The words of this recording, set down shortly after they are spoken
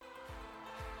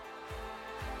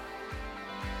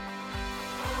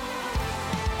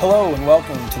Hello and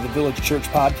welcome to the Village Church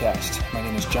Podcast. My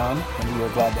name is John, and we are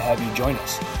glad to have you join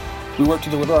us. We work to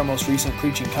deliver our most recent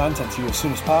preaching content to you as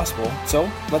soon as possible, so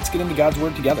let's get into God's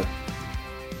Word together.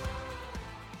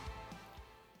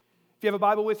 If you have a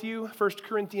Bible with you, 1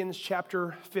 Corinthians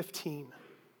chapter 15.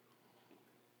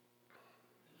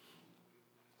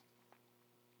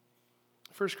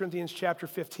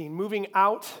 Moving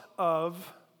out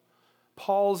of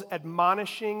Paul's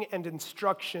admonishing and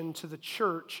instruction to the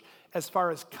church as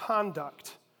far as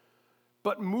conduct,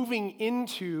 but moving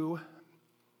into,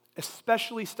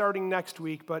 especially starting next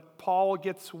week, but Paul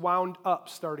gets wound up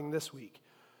starting this week,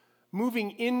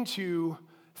 moving into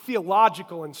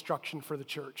theological instruction for the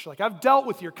church. Like, I've dealt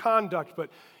with your conduct, but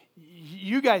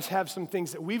you guys have some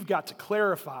things that we've got to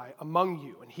clarify among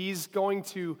you, and he's going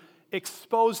to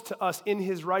expose to us in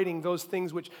his writing those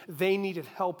things which they needed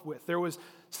help with. There was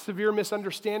severe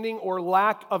misunderstanding or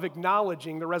lack of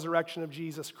acknowledging the resurrection of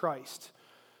Jesus Christ.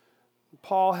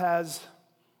 Paul has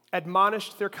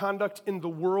admonished their conduct in the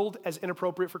world as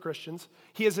inappropriate for Christians.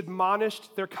 He has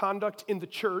admonished their conduct in the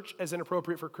church as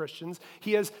inappropriate for Christians.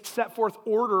 He has set forth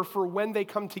order for when they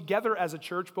come together as a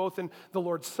church, both in the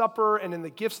Lord's Supper and in the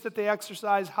gifts that they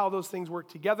exercise, how those things work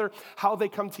together, how they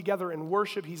come together in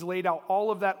worship. He's laid out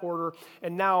all of that order.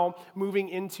 And now, moving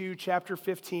into chapter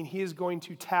 15, he is going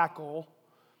to tackle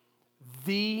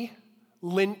the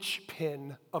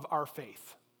linchpin of our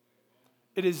faith.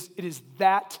 It is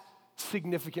that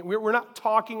significant. We're not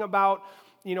talking about,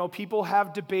 people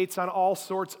have debates on all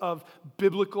sorts of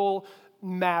biblical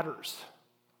matters.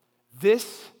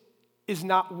 This is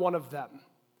not one of them.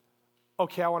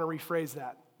 Okay, I want to rephrase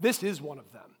that. This is one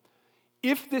of them.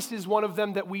 If this is one of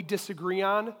them that we disagree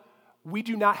on, we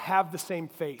do not have the same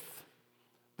faith.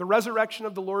 The resurrection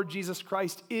of the Lord Jesus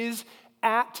Christ is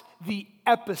at the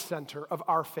epicenter of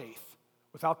our faith.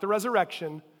 Without the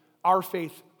resurrection, our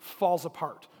faith falls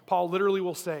apart. Paul literally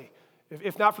will say,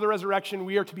 if not for the resurrection,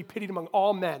 we are to be pitied among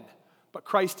all men, but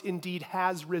Christ indeed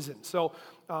has risen. So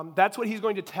that's what he's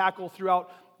going to tackle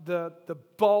throughout the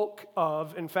bulk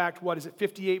of, in fact,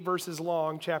 58 verses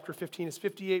long. Chapter 15 is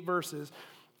 58 verses,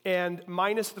 and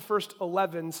minus the first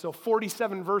 11, so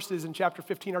 47 verses in chapter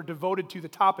 15 are devoted to the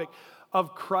topic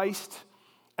of Christ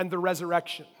and the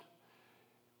resurrection.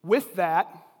 With that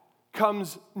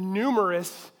comes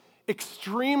numerous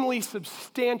extremely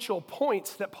substantial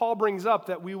points that Paul brings up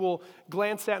that we will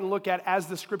glance at and look at as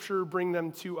the scripture bring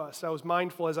them to us. I was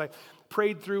mindful as I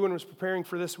prayed through and was preparing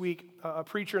for this week, a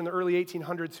preacher in the early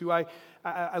 1800s who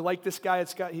I like this guy.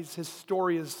 His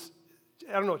story is,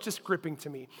 it's just gripping to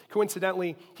me.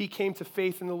 Coincidentally, he came to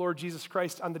faith in the Lord Jesus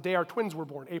Christ on the day our twins were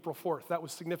born, April 4th. That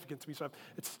was significant to me, so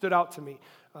it stood out to me.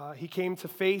 He came to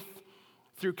faith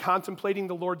through contemplating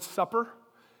the Lord's Supper.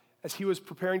 As he was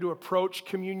preparing to approach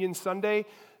Communion Sunday,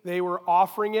 they were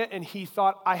offering it, and he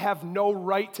thought, I have no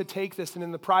right to take this. And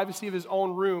in the privacy of his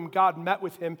own room, God met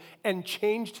with him and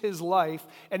changed his life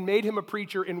and made him a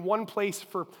preacher in one place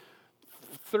for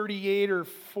 38 or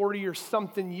 40 or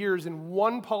something years in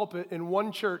one pulpit, in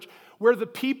one church, where the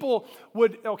people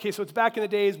would, so it's back in the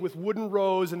days with wooden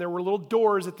rows, and there were little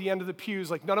doors at the end of the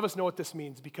pews. Like, none of us know what this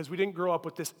means because we didn't grow up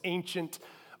with this ancient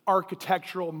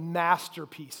architectural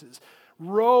masterpieces.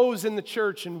 Rows in the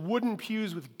church and wooden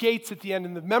pews with gates at the end,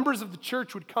 and the members of the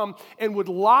church would come and would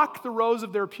lock the rows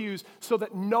of their pews so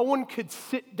that no one could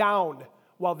sit down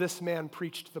while this man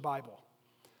preached the Bible.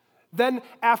 Then,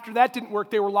 after that didn't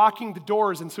work, they were locking the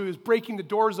doors, and so he was breaking the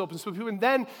doors open. And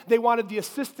then they wanted the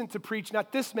assistant to preach,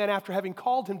 not this man, after having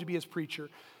called him to be his preacher.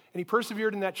 And he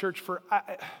persevered in that church for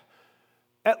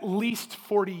at least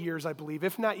 40 years, I believe,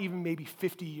 if not even maybe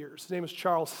 50 years. His name was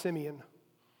Charles Simeon.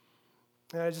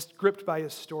 And I just gripped by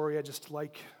his story. I just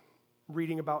like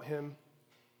reading about him.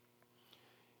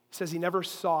 He says he never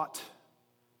sought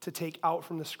to take out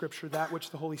from the Scripture that which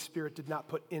the Holy Spirit did not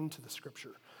put into the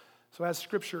Scripture. So as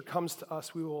Scripture comes to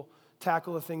us, we will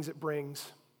tackle the things it brings.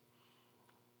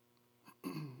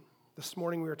 This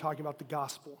morning we were talking about the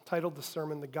gospel. Titled the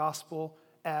sermon, The Gospel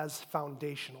as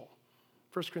Foundational.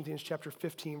 1 Corinthians chapter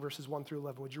 15, verses 1 through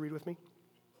 11. Would you read with me?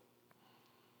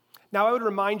 Now I would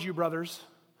remind you, brothers,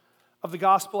 of the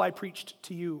gospel I preached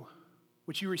to you,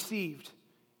 which you received,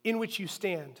 in which you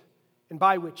stand, and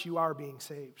by which you are being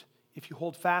saved, if you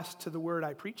hold fast to the word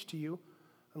I preached to you,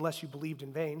 unless you believed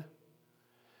in vain.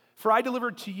 For I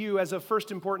delivered to you as of first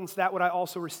importance that what I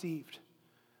also received,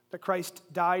 that Christ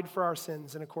died for our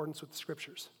sins in accordance with the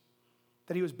Scriptures,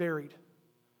 that he was buried,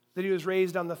 that he was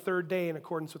raised on the third day in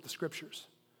accordance with the Scriptures,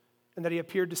 and that he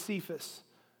appeared to Cephas,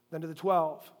 then to the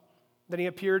 12. Then he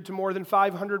appeared to more than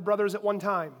 500 brothers at one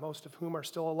time, most of whom are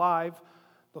still alive,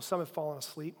 though some have fallen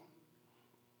asleep.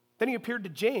 Then he appeared to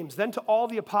James, then to all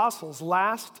the apostles.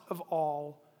 Last of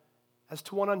all, as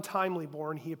to one untimely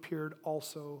born, he appeared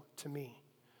also to me.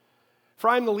 For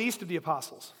I am the least of the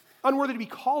apostles, unworthy to be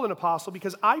called an apostle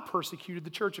because I persecuted the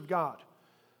church of God.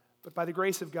 But by the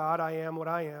grace of God, I am what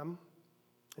I am,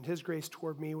 and his grace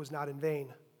toward me was not in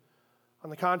vain.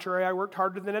 On the contrary, I worked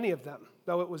harder than any of them,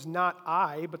 though it was not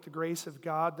I, but the grace of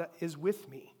God that is with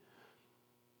me.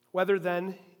 Whether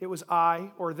then it was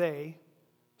I or they,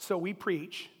 so we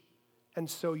preach, and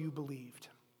so you believed.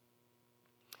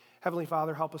 Heavenly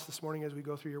Father, help us this morning as we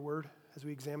go through your word, as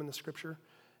we examine the scripture,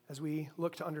 as we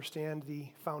look to understand the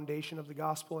foundation of the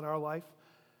gospel in our life.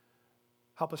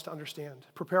 Help us to understand.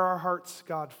 Prepare our hearts,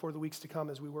 God, for the weeks to come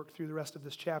as we work through the rest of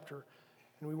this chapter.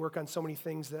 And we work on so many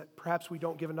things that perhaps we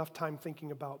don't give enough time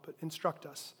thinking about, but instruct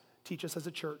us. Teach us as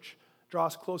a church. Draw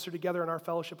us closer together in our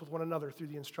fellowship with one another through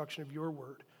the instruction of your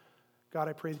word. God,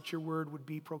 I pray that your word would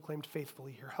be proclaimed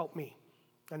faithfully here. Help me.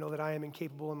 I know that I am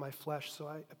incapable in my flesh, so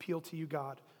I appeal to you,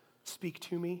 God. Speak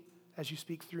to me as you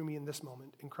speak through me in this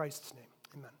moment. In Christ's name,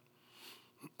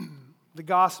 amen. The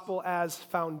gospel as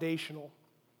foundational.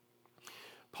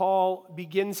 Paul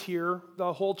begins here.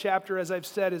 The whole chapter, as I've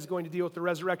said, is going to deal with the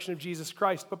resurrection of Jesus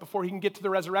Christ. But before he can get to the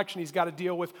resurrection, he's got to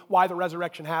deal with why the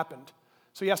resurrection happened.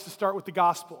 So he has to start with the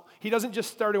gospel. He doesn't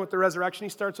just start with the resurrection, he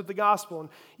starts with the gospel. And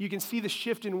you can see the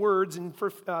shift in words in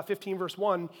 15 verse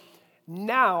 1.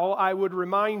 Now I would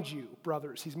remind you,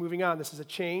 brothers. He's moving on. This is a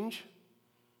change.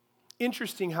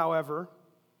 Interesting, however.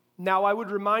 Now I would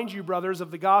remind you, brothers,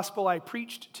 of the gospel I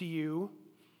preached to you.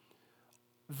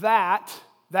 That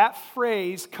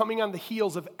phrase coming on the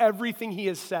heels of everything he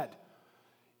has said.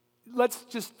 Let's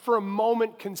just for a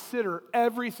moment consider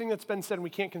everything that's been said. And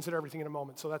we can't consider everything in a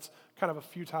moment, so that's kind of a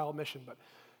futile mission. But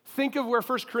think of where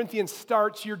 1 Corinthians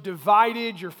starts. You're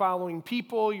divided, you're following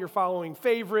people, you're following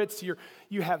favorites,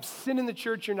 you have sin in the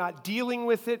church, you're not dealing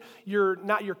with it, your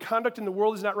conduct in the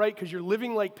world is not right because you're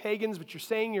living like pagans, but you're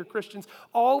saying you're Christians.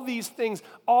 All these things,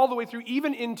 all the way through,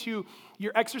 even into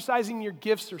you're exercising your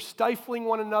gifts or stifling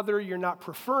one another, you're not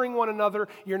preferring one another,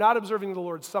 you're not observing the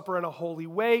Lord's Supper in a holy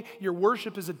way, your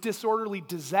worship is a disorderly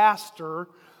disaster.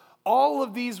 All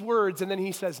of these words, and then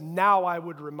he says, now I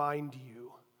would remind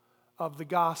you of the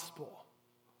gospel.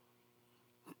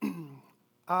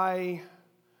 I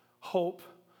hope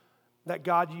that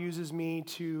God uses me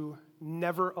to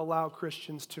never allow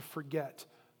Christians to forget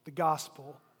the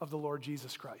gospel of the Lord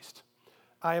Jesus Christ.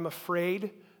 I am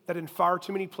afraid that in far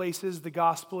too many places the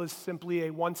gospel is simply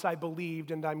a once I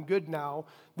believed and I'm good now.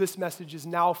 This message is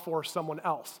now for someone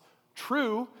else.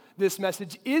 True, this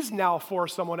message is now for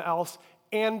someone else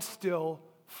and still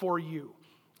for you.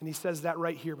 And he says that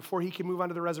right here. Before he can move on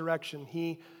to the resurrection,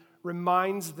 he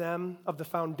reminds them of the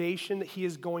foundation that he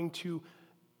is going to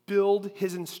build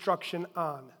his instruction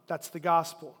on. That's the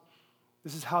gospel.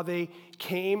 This is how they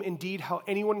came, indeed, how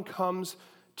anyone comes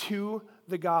to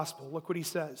the gospel. Look what he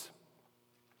says.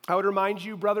 I would remind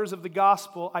you, brothers, of the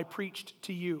gospel I preached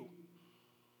to you.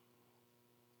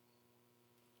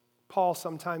 Paul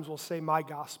sometimes will say my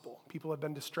gospel. People have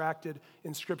been distracted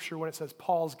in Scripture when it says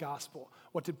Paul's gospel.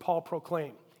 What did Paul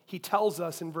proclaim? He tells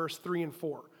us in verse 3 and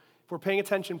 4. If we're paying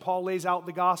attention, Paul lays out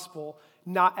the gospel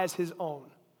not as his own.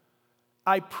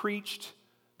 I preached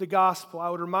the gospel. I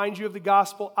would remind you of the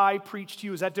gospel I preached to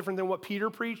you. Is that different than what Peter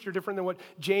preached, or different than what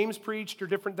James preached, or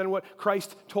different than what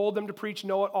Christ told them to preach?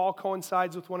 No, it all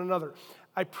coincides with one another.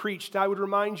 I preached. I would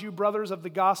remind you, brothers, of the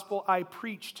gospel I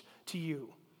preached to you,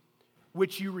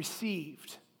 which you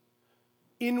received,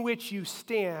 in which you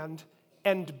stand,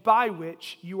 and by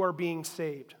which you are being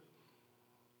saved.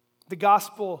 The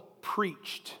gospel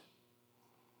preached.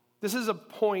 This is a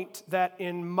point that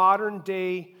in modern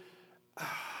day,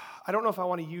 I don't know if I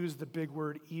want to use the big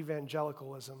word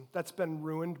evangelicalism. That's been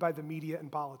ruined by the media and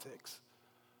politics.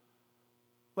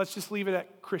 Let's just leave it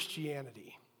at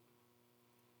Christianity.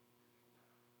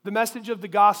 The message of the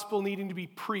gospel needing to be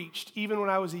preached, even when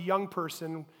I was a young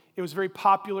person, it was very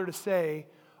popular to say,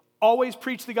 always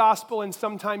preach the gospel and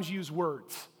sometimes use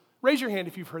words. Raise your hand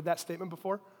if you've heard that statement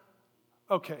before.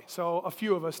 Okay, so a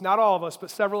few of us, not all of us,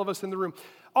 but several of us in the room.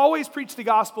 Always preach the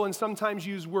gospel and sometimes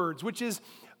use words, which is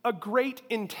a great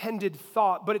intended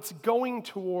thought, but it's going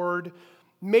toward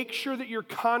make sure that your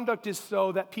conduct is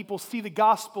so that people see the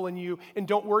gospel in you and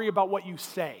don't worry about what you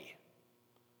say.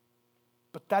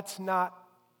 But that's not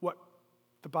what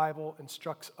the Bible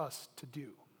instructs us to do.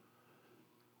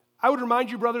 I would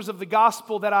remind you, brothers, of the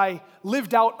gospel that I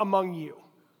lived out among you,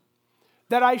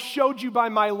 that I showed you by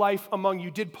my life among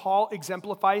you. Did Paul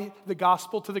exemplify the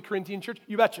gospel to the Corinthian church?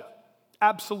 You betcha.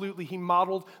 Absolutely, he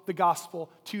modeled the gospel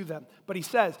to them. But he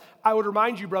says, I would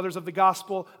remind you, brothers, of the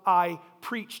gospel I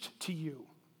preached to you.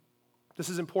 This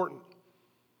is important.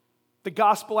 The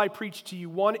gospel I preach to you,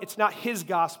 one, it's not his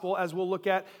gospel, as we'll look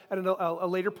at a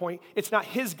later point. It's not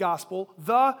his gospel.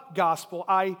 The gospel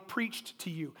I preached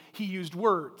to you. He used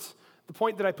words. The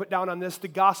point that I put down on this, the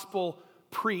gospel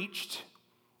preached,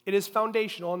 it is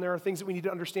foundational, and there are things that we need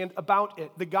to understand about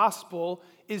it. The gospel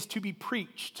is to be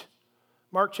preached.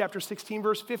 Mark chapter 16,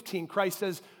 verse 15, Christ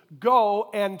says, go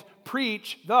and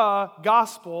preach the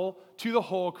gospel to the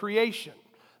whole creation.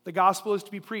 The gospel is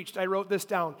to be preached. I wrote this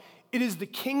down. It is the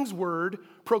king's word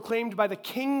proclaimed by the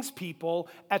king's people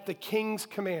at the king's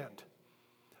command.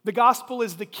 The gospel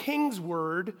is the king's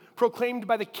word proclaimed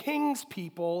by the king's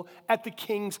people at the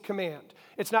king's command.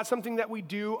 It's not something that we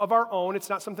do of our own. It's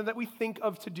not something that we think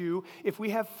of to do. If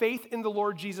we have faith in the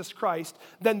Lord Jesus Christ,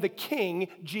 then the King,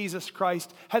 Jesus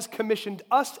Christ, has commissioned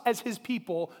us as his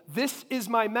people. This is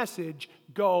my message.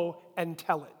 Go and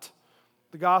tell it.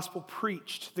 The gospel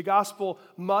preached. The gospel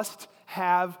must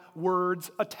have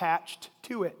words attached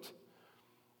to it.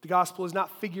 The gospel is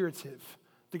not figurative.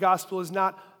 The gospel is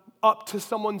not up to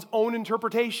someone's own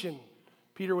interpretation.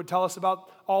 Peter would tell us about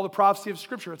all the prophecy of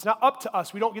Scripture. It's not up to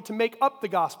us. We don't get to make up the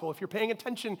gospel. If you're paying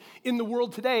attention in the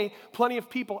world today, plenty of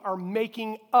people are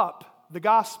making up the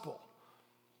gospel.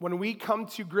 When we come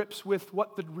to grips with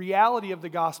what the reality of the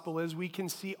gospel is, we can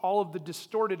see all of the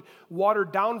distorted,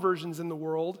 watered-down versions in the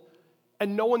world,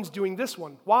 and no one's doing this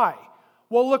one. Why?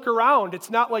 Well, look around.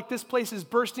 It's not like this place is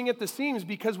bursting at the seams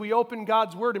because we open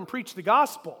God's word and preach the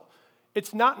gospel.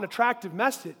 It's not an attractive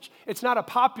message. It's not a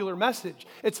popular message.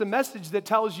 It's a message that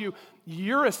tells you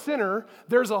you're a sinner,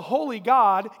 there's a holy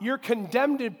God, you're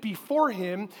condemned before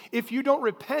him. If you don't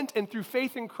repent and through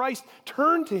faith in Christ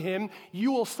turn to him,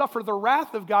 you will suffer the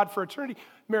wrath of God for eternity.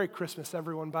 Merry Christmas,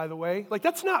 everyone, by the way. Like,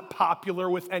 that's not popular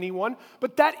with anyone,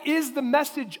 but that is the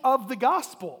message of the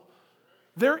gospel.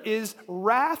 There is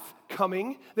wrath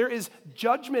coming, there is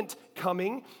judgment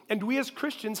coming, and we as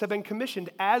Christians have been commissioned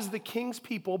as the king's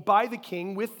people by the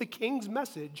king with the king's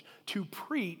message to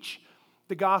preach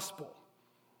the gospel.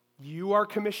 You are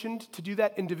commissioned to do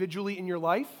that individually in your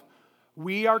life.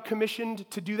 We are commissioned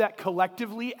to do that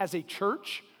collectively as a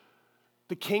church.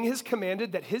 The king has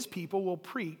commanded that his people will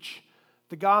preach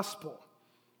the gospel.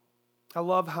 I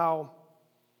love how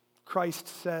Christ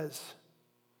says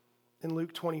in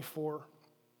Luke 24,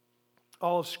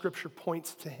 all of Scripture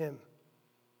points to him.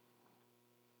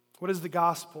 What is the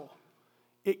gospel?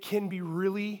 It can be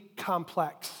really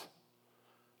complex.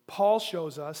 Paul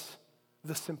shows us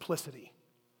the simplicity.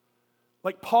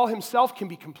 Like Paul himself can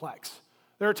be complex.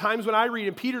 There are times when I read,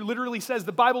 and Peter literally says,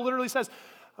 the Bible literally says,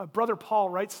 Brother Paul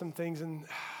writes some things, and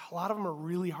a lot of them are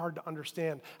really hard to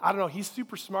understand. I don't know, he's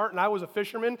super smart, and I was a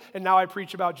fisherman, and now I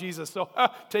preach about Jesus, so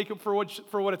take it for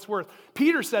what it's worth.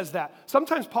 Peter says that.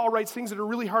 Sometimes Paul writes things that are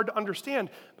really hard to understand,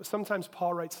 but sometimes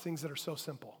Paul writes things that are so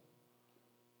simple.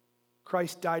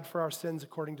 Christ died for our sins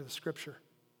according to the Scripture.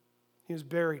 He was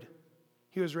buried.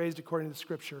 He was raised according to the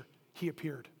Scripture. He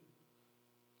appeared.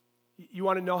 You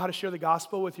want to know how to share the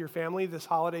gospel with your family this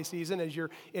holiday season as you're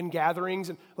in gatherings?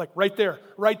 And like right there,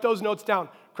 write those notes down.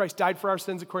 Christ died for our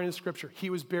sins according to the Scripture.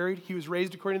 He was buried. He was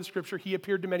raised according to the Scripture. He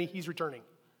appeared to many. He's returning.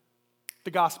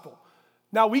 The gospel.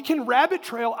 Now, we can rabbit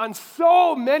trail on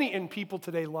so many, and people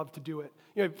today love to do it.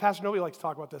 You know, Pastor, nobody likes to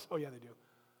talk about this. Oh, yeah, they do.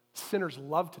 Sinners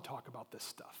love to talk about this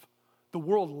stuff. The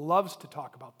world loves to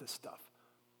talk about this stuff,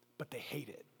 but they hate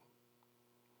it.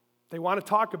 They want to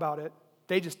talk about it.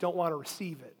 They just don't want to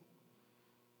receive it.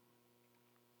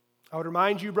 I would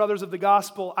remind you, brothers, of the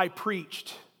gospel I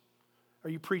preached. Are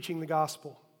you preaching the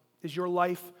gospel? Is your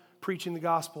life preaching the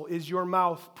gospel? Is your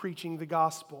mouth preaching the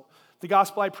gospel? The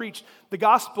gospel I preached, the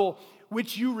gospel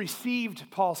which you received,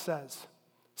 Paul says.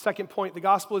 Second point, the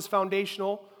gospel is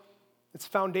foundational. It's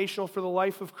foundational for the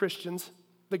life of Christians.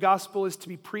 The gospel is to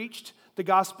be preached. The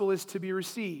gospel is to be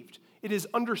received. It is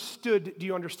understood, do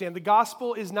you understand? The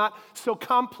gospel is not so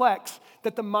complex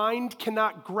that the mind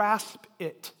cannot grasp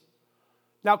it.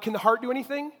 Now, can the heart do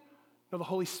anything? No, the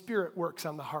Holy Spirit works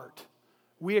on the heart.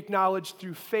 We acknowledge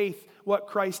through faith what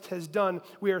Christ has done.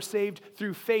 We are saved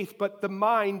through faith, but the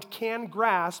mind can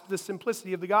grasp the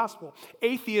simplicity of the gospel.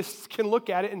 Atheists can look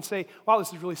at it and say, wow,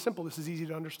 this is really simple. This is easy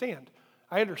to understand.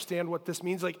 I understand what this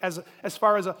means. Like as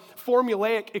far as a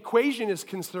formulaic equation is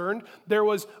concerned, there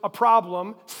was a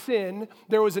problem, sin.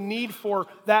 There was a need for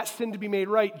that sin to be made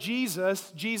right.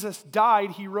 Jesus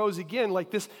died. He rose again.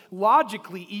 Like this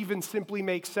logically even simply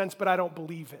makes sense, but I don't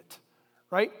believe it,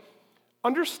 right?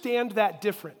 Understand that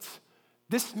difference.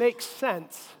 This makes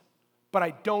sense, but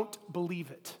I don't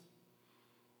believe it.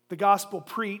 The gospel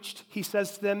preached, he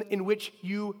says to them, in which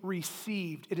you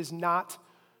received. It is not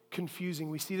confusing.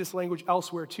 We see this language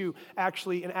elsewhere too.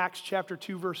 Actually, in Acts chapter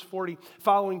 2, verse 40,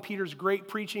 following Peter's great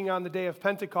preaching on the day of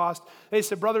Pentecost, they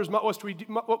said, brothers,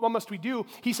 what must we do?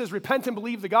 He says, repent and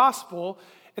believe the gospel.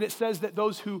 And it says that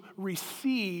those who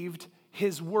received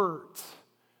his words.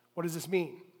 What does this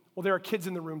mean? Well, there are kids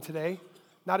in the room today,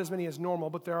 not as many as normal,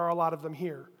 but there are a lot of them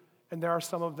here. And there are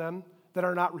some of them that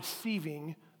are not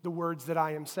receiving the words that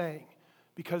I am saying,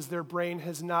 because their brain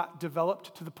has not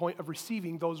developed to the point of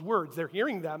receiving those words. They're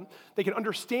hearing them. They can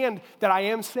understand that I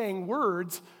am saying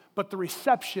words, but the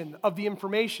reception of the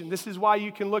information. This is why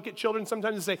you can look at children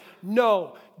sometimes and say,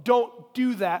 no, don't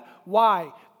do that.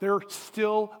 Why? They're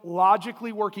still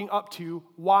logically working up to,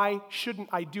 why shouldn't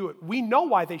I do it? We know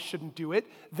why they shouldn't do it.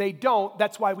 They don't.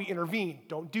 That's why we intervene.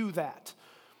 Don't do that.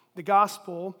 The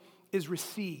gospel is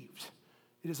received.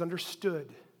 It is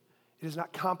understood. It is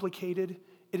not complicated.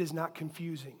 It is not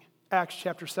confusing. Acts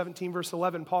chapter 17, verse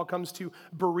 11, Paul comes to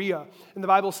Berea. And the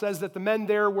Bible says that the men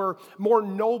there were more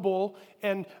noble,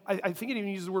 and I think it even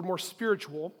uses the word more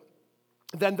spiritual,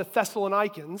 than the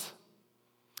Thessalonians.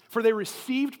 For they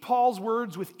received Paul's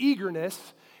words with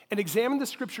eagerness and examined the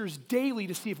scriptures daily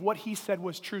to see if what he said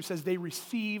was true. It says they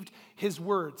received his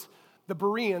words. The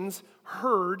Bereans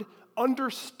heard,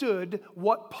 understood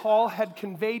what Paul had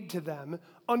conveyed to them,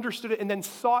 understood it, and then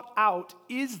sought out,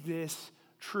 is this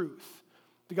truth?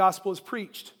 The gospel is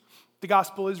preached. The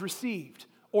gospel is received,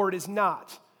 or it is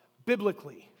not.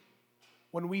 Biblically,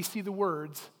 when we see the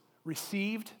words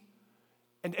received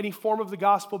and any form of the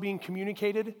gospel being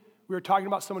communicated, we are talking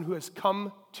about someone who has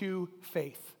come to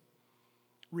faith,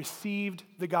 received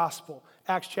the gospel.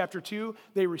 Acts chapter 2,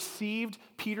 they received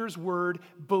Peter's word,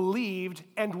 believed,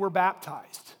 and were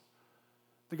baptized.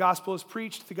 The gospel is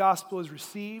preached, the gospel is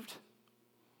received.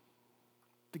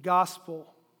 The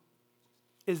gospel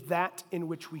is that in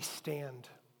which we stand.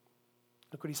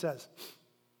 Look what he says.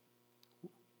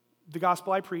 The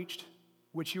gospel I preached,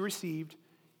 which you received,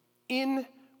 in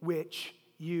which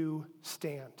you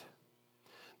stand.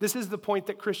 This is the point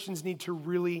that Christians need to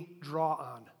really draw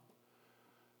on.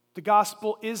 The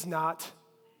gospel is not,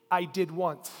 I did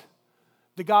once.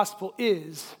 The gospel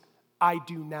is, I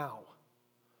do now.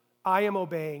 I am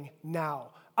obeying now.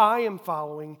 I am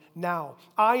following now.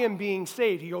 I am being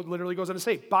saved. He literally goes on to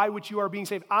say, by which you are being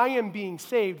saved. I am being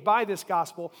saved by this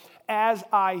gospel as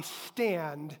I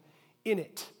stand in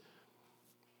it.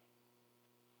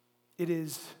 It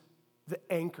is the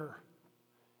anchor.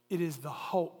 It is the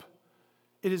hope.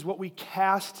 It is what we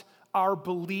cast our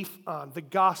belief on, the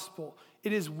gospel.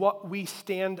 It is what we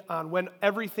stand on. When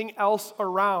everything else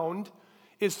around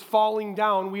is falling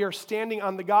down, we are standing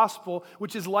on the gospel,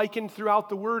 which is likened throughout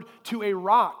the word to a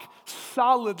rock,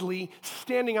 solidly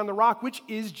standing on the rock, which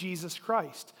is Jesus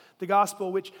Christ. The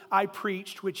gospel which I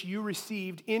preached, which you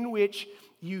received, in which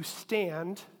you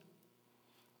stand,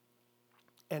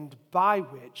 and by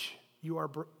which you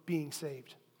are being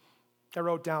saved. I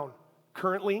wrote down,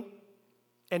 currently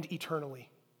and eternally.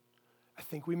 I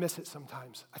think we miss it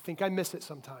sometimes. I think I miss it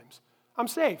sometimes. I'm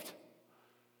saved.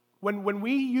 When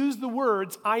we use the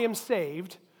words, I am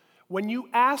saved, when you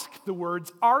ask the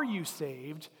words, are you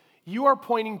saved, you are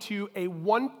pointing to a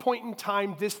one point in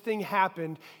time this thing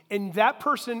happened, and that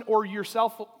person or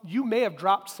yourself, you may have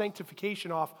dropped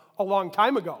sanctification off a long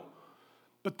time ago.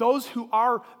 But those who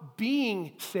are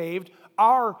being saved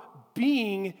are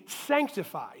being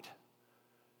sanctified.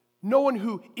 No one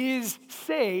who is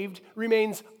saved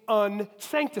remains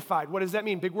unsanctified. What does that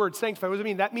mean? Big word, sanctified. What does it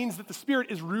mean? That means that the Spirit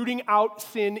is rooting out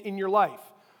sin in your life.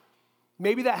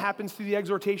 Maybe that happens through the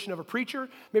exhortation of a preacher.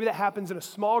 Maybe that happens in a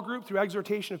small group through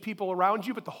exhortation of people around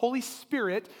you. But the Holy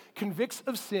Spirit convicts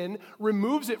of sin,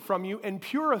 removes it from you, and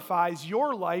purifies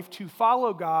your life to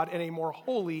follow God in a more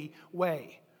holy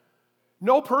way.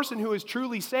 No person who is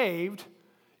truly saved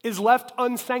is left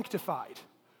unsanctified.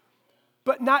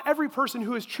 But not every person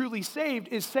who is truly saved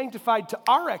is sanctified to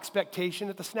our expectation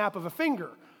at the snap of a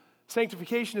finger.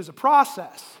 Sanctification is a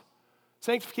process.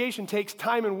 Sanctification takes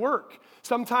time and work.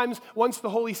 Sometimes once the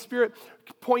Holy Spirit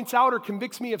points out or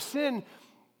convicts me of sin,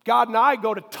 God and I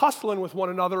go to tussling with one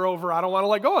another over, I don't want to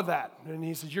let go of that. And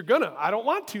he says, you're gonna. I don't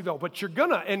want to though, but you're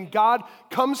gonna. And God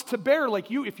comes to bear, like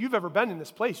you, if you've ever been in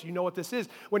this place, you know what this is.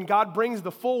 When God brings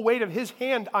the full weight of his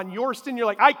hand on your sin, you're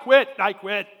like, I quit.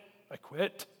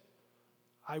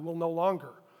 I will no longer.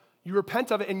 You repent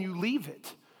of it and you leave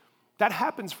it. That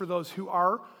happens for those who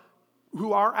are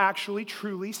actually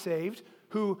truly saved,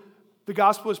 who the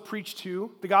gospel is preached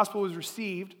to, the gospel is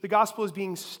received, the gospel is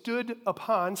being stood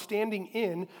upon, standing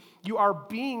in. You are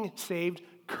being saved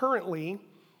currently.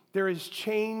 There is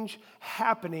change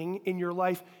happening in your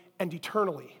life and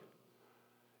eternally.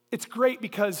 It's great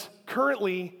because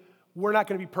currently we're not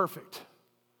going to be perfect.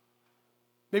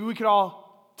 Maybe we could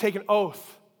all take an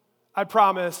oath. I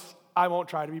promise I won't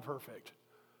try to be perfect.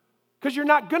 Because you're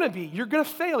not going to be. You're going to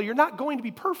fail. You're not going to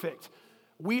be perfect.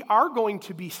 We are going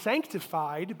to be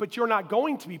sanctified, but you're not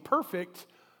going to be perfect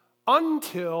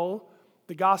until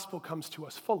the gospel comes to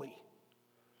us fully,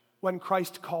 when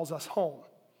Christ calls us home.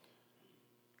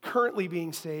 Currently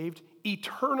being saved,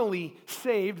 eternally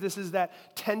saved. This is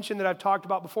that tension that I've talked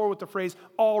about before with the phrase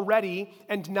already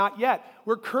and not yet.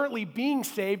 We're currently being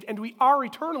saved and we are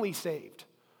eternally saved.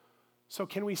 So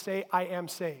can we say, I am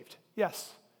saved?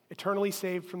 Yes, eternally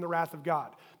saved from the wrath of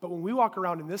God. But when we walk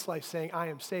around in this life saying, I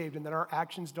am saved, and then our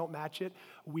actions don't match it,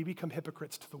 we become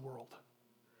hypocrites to the world.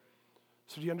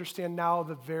 So do you understand now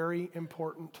the very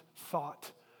important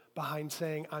thought behind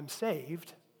saying, I'm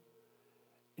saved,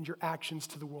 and your actions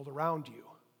to the world around you?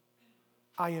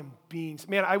 I am being,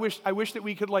 man, I wish that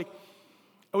we could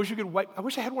I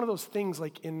wish I had one of those things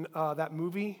like in that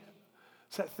movie.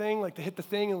 It's that thing, like to hit the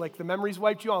thing and like the memories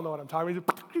wiped. You all know what I'm talking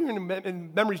about.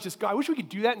 And memories just go. I wish we could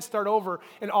do that and start over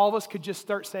and all of us could just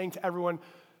start saying to everyone,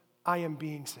 I am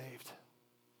being saved.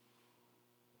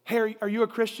 Hey, are you a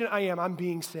Christian? I am. I'm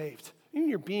being saved. Even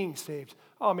you're being saved.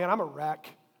 Oh man, I'm a wreck.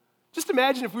 Just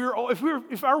imagine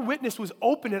if our witness was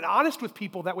open and honest with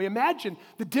people that way. Imagine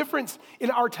the difference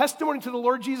in our testimony to the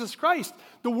Lord Jesus Christ.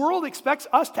 The world expects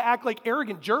us to act like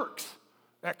arrogant jerks.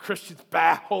 That Christian's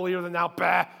holier than thou,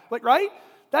 like, right?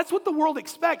 That's what the world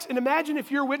expects. And imagine if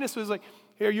your witness was like,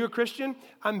 hey, are you a Christian?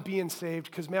 I'm being saved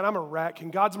because, man, I'm a wreck,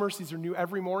 and God's mercies are new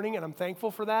every morning, and I'm thankful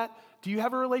for that. Do you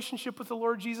have a relationship with the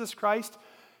Lord Jesus Christ?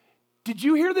 Did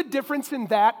you hear the difference in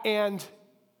that and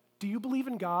do you believe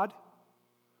in God?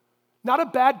 Not a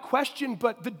bad question,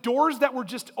 but the doors that were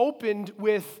just opened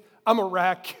with, I'm a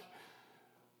wreck.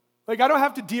 Like, I don't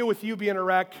have to deal with you being a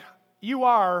wreck. You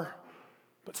are,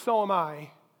 but so am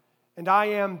I. And I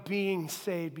am being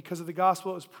saved because of the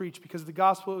gospel that was preached, because of the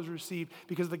gospel that was received,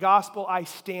 because of the gospel I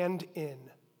stand in.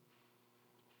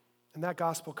 And that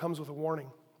gospel comes with a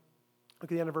warning.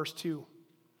 Look at the end of verse 2.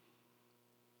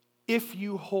 If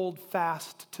you hold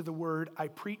fast to the word I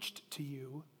preached to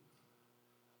you,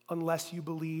 unless you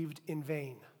believed in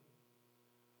vain.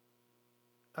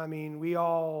 I mean, we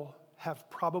all have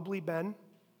probably been,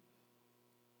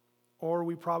 or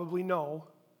we probably know,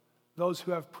 those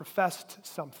who have professed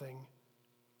something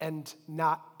and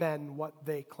not been what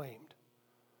they claimed.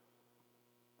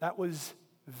 That was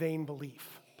vain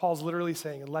belief. Paul's literally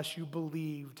saying, unless you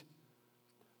believed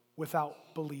without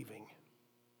believing.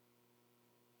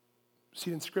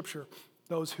 See it in Scripture,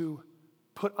 those who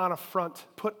put on a front,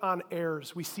 put on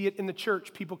airs. We see it in the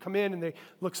church. People come in and they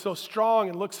look so strong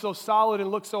and look so solid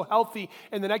and look so healthy,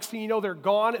 and the next thing you know, they're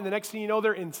gone, and the next thing you know,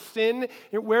 they're in sin.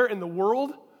 Where in the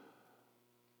world?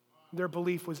 Their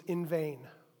belief was in vain.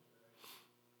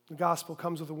 The gospel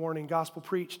comes with a warning. Gospel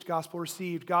preached, gospel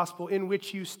received, gospel in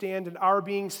which you stand and are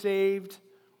being saved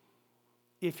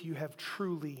if you have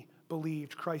truly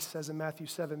believed. Christ says in Matthew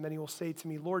 7, many will say to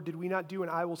me, Lord, did we not do?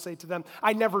 And I will say to them,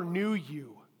 I never knew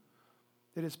you.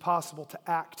 It is possible to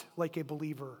act like a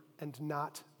believer and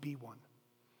not be one.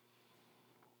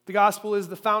 The gospel is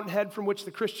the fountainhead from which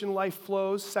the Christian life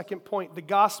flows. Second point, the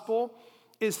gospel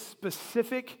is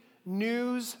specific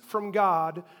news from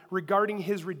God regarding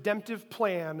his redemptive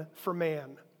plan for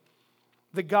man.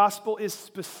 The gospel is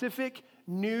specific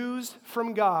news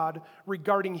from God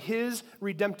regarding his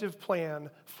redemptive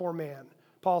plan for man.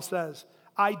 Paul says,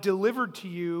 I delivered to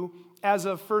you as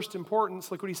of first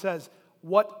importance, look what he says,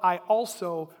 what I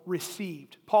also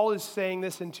received. Paul is saying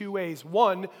this in two ways.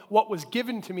 One, what was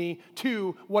given to me.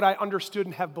 Two, what I understood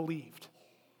and have believed.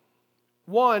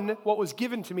 One, what was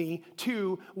given to me.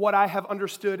 Two, what I have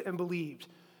understood and believed.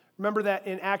 Remember that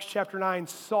in Acts chapter 9,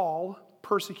 Saul,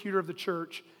 persecutor of the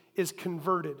church, is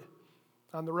converted.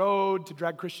 On the road to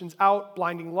drag Christians out,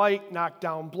 blinding light, knock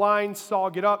down blind.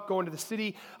 Saul, get up, go into the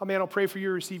city. A man will pray for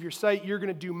you, receive your sight. You're going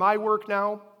to do my work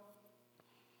now.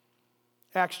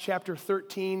 Acts chapter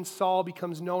 13, Saul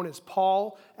becomes known as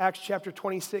Paul. Acts chapter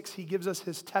 26, he gives us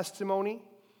his testimony.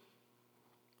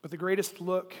 But the greatest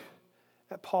look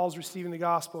at Paul's receiving the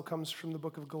gospel comes from the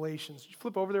book of Galatians. Did you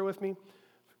flip over there with me?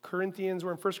 Corinthians,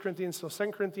 we're in 1 Corinthians, so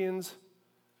 2 Corinthians,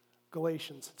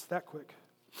 Galatians. It's that quick.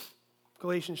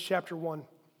 Galatians chapter 1.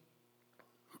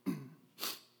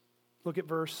 Look at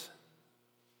verse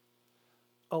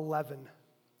 11.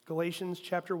 Galatians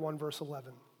chapter 1, verse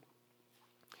 11.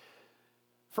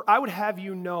 For I would have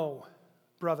you know,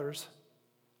 brothers,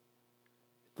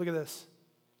 look at this,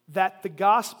 that the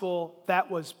gospel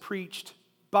that was preached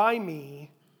by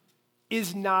me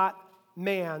is not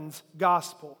man's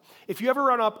gospel. If you ever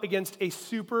run up against a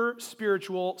super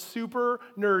spiritual, super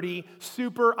nerdy,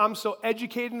 I'm so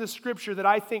educated in the scripture that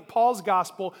I think Paul's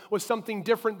gospel was something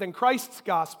different than Christ's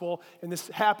gospel, and this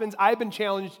happens, I've been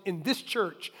challenged in this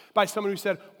church by someone who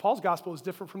said, Paul's gospel is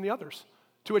different from the others.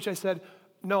 To which I said,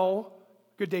 no,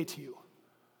 good day to you.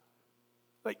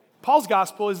 Like, Paul's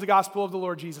gospel is the gospel of the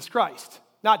Lord Jesus Christ,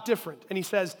 not different. And he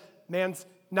says,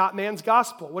 not man's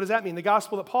gospel. What does that mean? The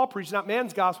gospel that Paul preached, not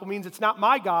man's gospel, means it's not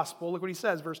my gospel. Look what he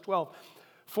says, verse 12.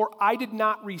 For I did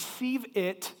not receive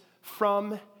it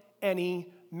from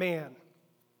any man.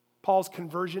 Paul's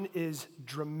conversion is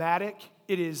dramatic.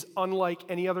 It is unlike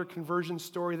any other conversion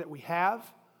story that we have.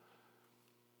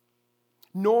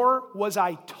 Nor was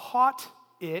I taught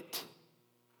it,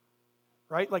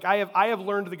 right? Like I have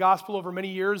learned the gospel over many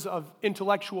years of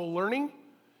intellectual learning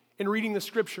and reading the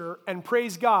scripture, and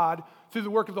praise God through the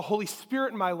work of the Holy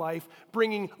Spirit in my life,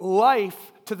 bringing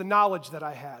life to the knowledge that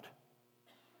I had.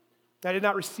 I did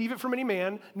not receive it from any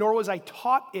man, nor was I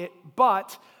taught it,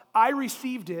 but I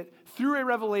received it through a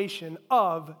revelation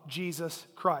of Jesus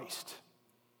Christ.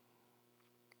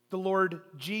 The Lord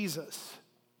Jesus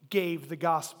gave the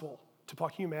gospel to Paul.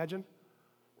 Can you imagine?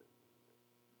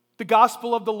 The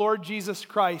gospel of the Lord Jesus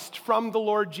Christ from the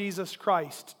Lord Jesus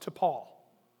Christ to Paul.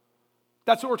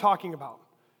 That's what we're talking about.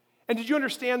 And did you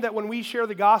understand that when we share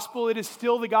the gospel, it is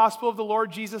still the gospel of the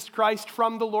Lord Jesus Christ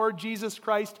from the Lord Jesus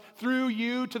Christ through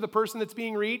you to the person that's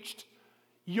being reached?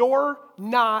 You're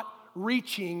not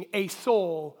reaching a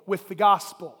soul with the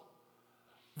gospel.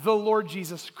 The Lord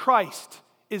Jesus Christ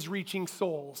is reaching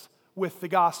souls with the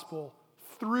gospel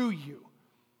through you.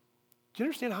 Do you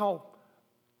understand how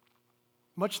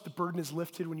much the burden is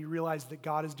lifted when you realize that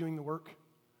God is doing the work?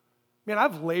 Man,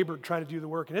 I've labored trying to do the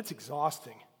work, and it's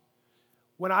exhausting.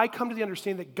 When I come to the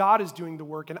understanding that God is doing the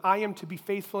work, and I am to be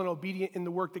faithful and obedient in the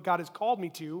work that God has called me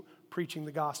to, preaching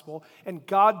the gospel, and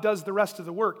God does the rest of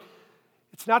the work,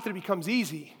 it's not that it becomes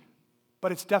easy,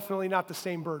 but it's definitely not the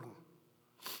same burden.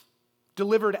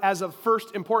 Delivered as of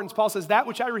first importance. Paul says, that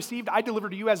which I received, I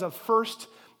delivered to you as of first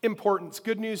importance.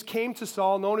 Good news came to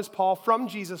Saul, known as Paul, from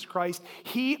Jesus Christ.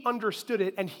 He understood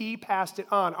it, and he passed it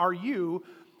on. Are you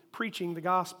preaching the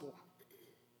gospel?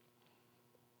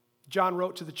 John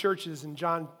wrote to the churches in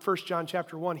 1 John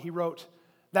chapter 1, he wrote,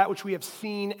 that which we have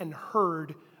seen and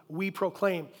heard, we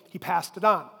proclaim. He passed it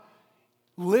on.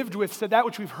 Lived with, said that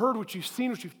which we've heard, which we've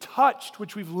seen, which we've touched,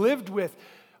 which we've lived with,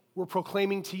 we're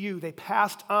proclaiming to you. They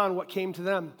passed on what came to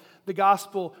them. The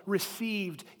gospel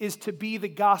received is to be the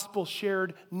gospel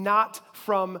shared not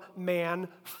from man,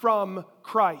 from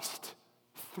Christ,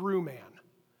 through man.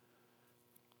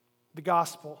 The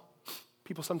gospel.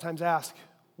 People sometimes ask,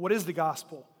 what is the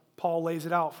gospel? Paul lays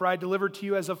it out. For I delivered to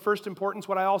you as of first importance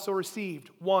what I also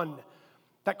received. 1,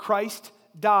 that Christ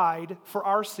died for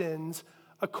our sins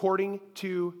according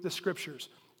to the scriptures.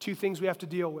 2 things we have to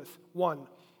deal with. 1,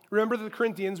 remember that the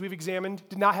Corinthians we've examined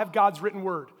did not have God's written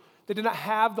word. They did not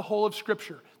have the whole of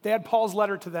Scripture. They had Paul's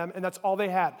letter to them, and that's all they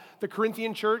had. The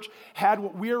Corinthian church had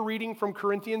what we are reading from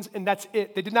Corinthians, and that's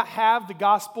it. They did not have the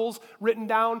Gospels written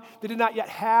down. They did not yet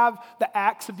have the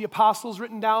Acts of the Apostles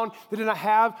written down. They did not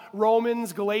have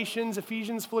Romans, Galatians,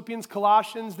 Ephesians, Philippians,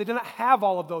 Colossians. They did not have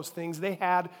all of those things. They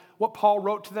had what Paul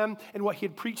wrote to them and what he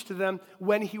had preached to them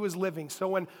when he was living. So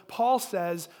when Paul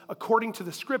says, according to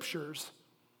the Scriptures,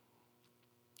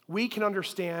 we can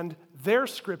understand their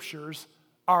Scriptures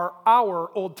are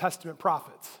our Old Testament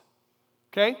prophets,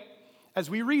 okay? As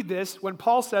we read this, when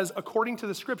Paul says, according to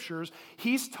the Scriptures,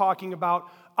 he's talking about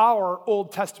our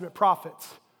Old Testament prophets.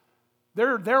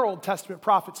 They're Old Testament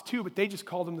prophets too, but they just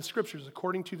call them the Scriptures,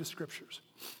 according to the Scriptures.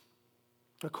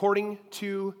 According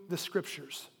to the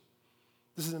Scriptures.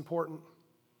 This is important.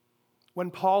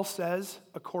 When Paul says,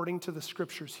 according to the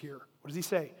Scriptures here, what does he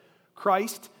say?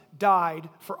 Christ died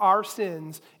for our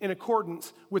sins in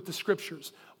accordance with the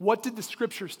Scriptures. What did the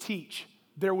Scriptures teach?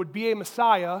 There would be a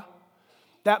Messiah.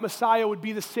 That Messiah would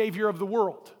be the Savior of the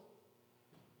world.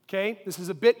 Okay? This is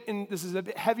a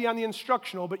bit heavy on the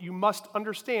instructional, but you must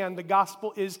understand the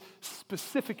gospel is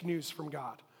specific news from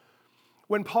God.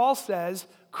 When Paul says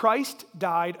Christ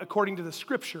died according to the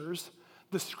Scriptures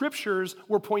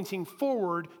were pointing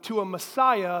forward to a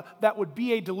Messiah that would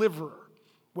be a deliverer.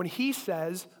 When he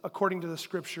says, according to the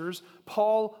Scriptures,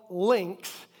 Paul links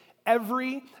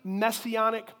every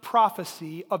messianic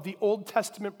prophecy of the Old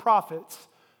Testament prophets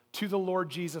to the Lord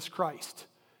Jesus Christ.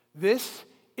 This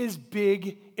is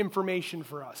big information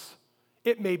for us.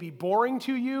 It may be boring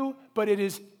to you, but it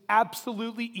is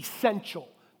absolutely essential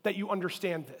that you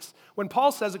understand this. When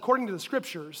Paul says, according to the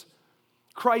Scriptures,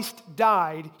 Christ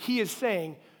died, he is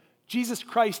saying, Jesus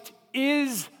Christ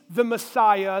is the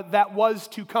Messiah that was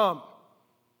to come.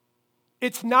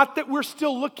 It's not that we're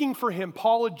still looking for him.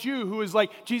 Paul, a Jew who is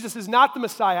like, Jesus is not the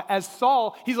Messiah. As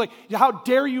Saul, he's like, how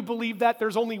dare you believe that?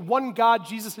 There's only one God.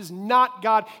 Jesus is not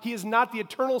God. He is not the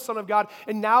eternal Son of God.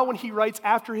 And now when he writes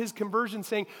after his conversion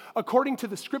saying, according to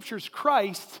the scriptures,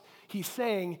 Christ, he's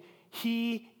saying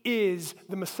he is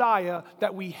the Messiah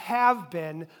that we have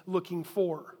been looking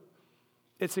for.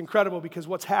 It's incredible because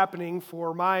what's happening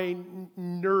for my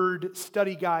nerd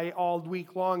study guy all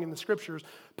week long in the scriptures,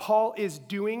 Paul is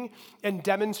doing and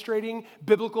demonstrating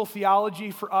biblical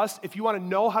theology for us. If you want to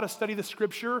know how to study the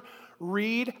scripture,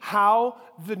 read how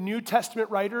the New Testament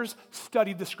writers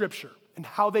studied the scripture and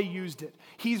how they used it.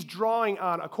 He's drawing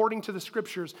on, according to the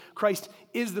scriptures, Christ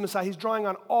is the Messiah. He's drawing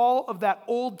on all of that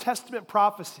Old Testament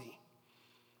prophecy.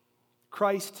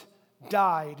 Christ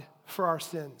died for our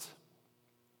sins.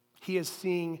 He is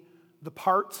seeing the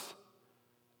parts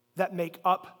that make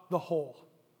up the whole.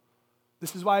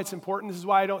 This is why it's important. This is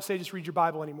why I don't say just read your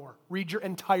Bible anymore. Read your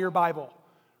entire Bible.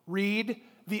 Read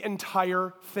the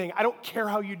entire thing. I don't care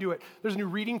how you do it. There's a new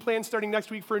reading plan starting next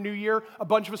week for a new year. A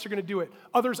bunch of us are going to do it.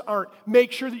 Others aren't.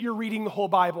 Make sure that you're reading the whole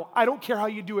Bible. I don't care how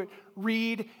you do it.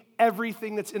 Read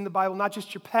everything that's in the Bible, not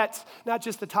just your pets, not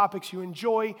just the topics you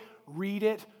enjoy. Read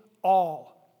it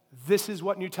all. This is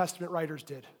what New Testament writers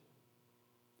did.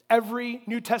 Every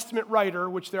New Testament writer,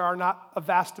 which there are not a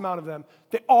vast amount of them,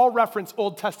 they all reference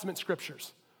Old Testament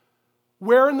scriptures.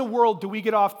 Where in the world do we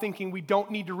get off thinking we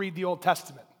don't need to read the Old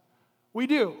Testament? We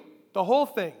do. The whole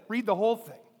thing. Read the whole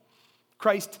thing.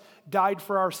 Christ died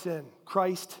for our sin.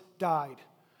 Christ died.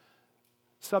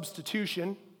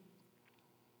 Substitution,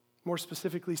 more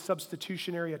specifically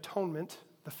substitutionary atonement,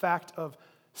 the fact of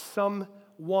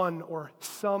someone or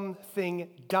something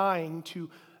dying to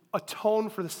atone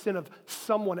for the sin of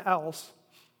someone else.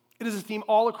 It is a theme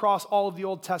all across all of the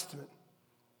Old Testament.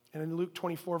 And in Luke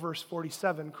 24, verse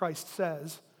 47, Christ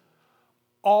says,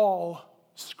 all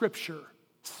scripture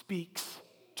speaks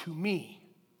to me.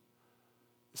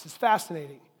 This is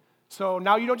fascinating. So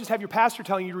now you don't just have your pastor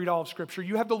telling you to read all of scripture.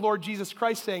 You have the Lord Jesus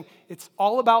Christ saying, it's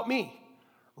all about me.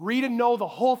 Read and know the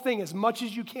whole thing as much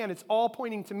as you can. It's all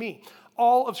pointing to me.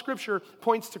 All of scripture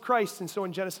points to Christ. And so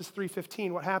in Genesis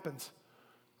 3:15, what happens?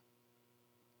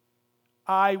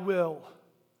 I will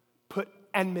put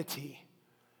enmity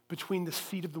between the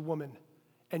seed of the woman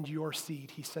and your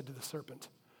seed, he said to the serpent.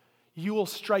 You will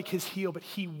strike his heel, but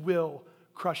he will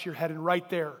crush your head. And right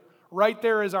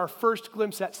there is our first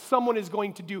glimpse that someone is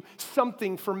going to do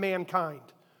something for mankind.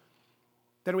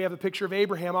 Then we have a picture of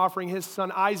Abraham offering his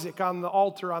son Isaac on the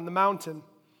altar on the mountain.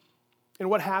 And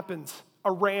what happens?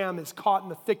 A ram is caught in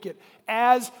the thicket.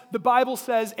 As the Bible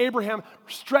says, Abraham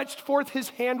stretched forth his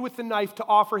hand with the knife to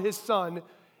offer his son,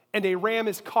 and a ram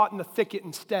is caught in the thicket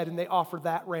instead, and they offer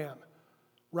that ram.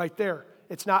 Right there.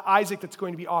 It's not Isaac that's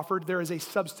going to be offered. There is a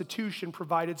substitution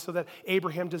provided so that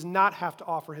Abraham does not have to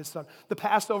offer his son. The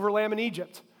Passover lamb in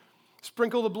Egypt.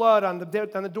 Sprinkle the blood on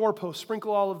the doorpost.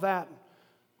 Sprinkle all of that.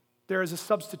 There is a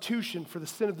substitution for the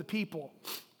sin of the people.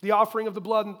 The offering of the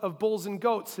blood of bulls and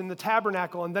goats in the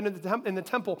tabernacle and then in the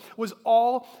temple was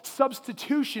all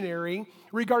substitutionary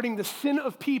regarding the sin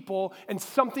of people and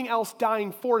something else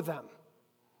dying for them.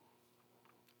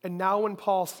 And now when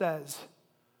Paul says,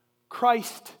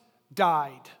 Christ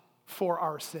died for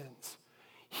our sins,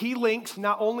 he links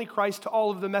not only Christ to all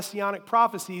of the messianic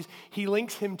prophecies, he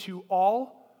links him to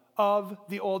all of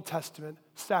the Old Testament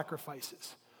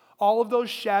sacrifices. All of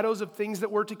those shadows of things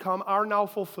that were to come are now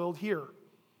fulfilled here.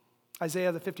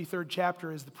 Isaiah, the 53rd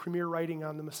chapter, is the premier writing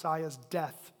on the Messiah's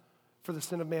death for the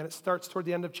sin of man. It starts toward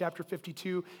the end of chapter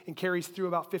 52 and carries through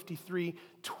about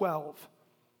 53:12.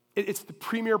 It's the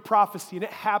premier prophecy, and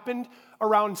it happened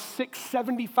around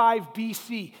 675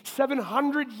 BC,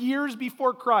 700 years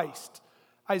before Christ.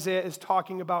 Isaiah is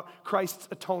talking about Christ's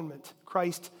atonement.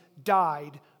 Christ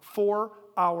died for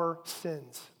our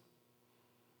sins.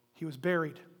 He was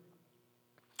buried.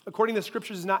 According to the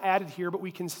scriptures, is not added here, but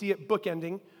we can see it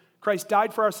bookending. Christ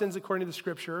died for our sins according to the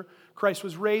scripture. Christ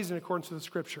was raised in accordance to the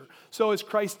scripture. So is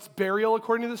Christ's burial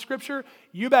according to the scripture?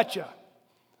 You betcha.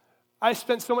 I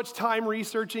spent so much time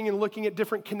researching and looking at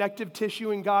different connective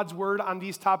tissue in God's word on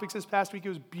these topics this past week. It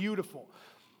was beautiful.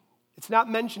 It's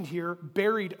not mentioned here,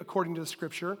 buried according to the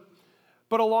scripture.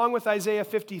 But along with Isaiah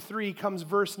 53 comes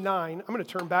verse 9. I'm going to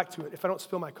turn back to it if I don't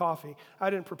spill my coffee.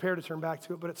 I didn't prepare to turn back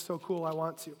to it, but it's so cool I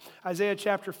want to. Isaiah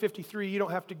chapter 53, you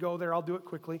don't have to go there. I'll do it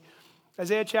quickly.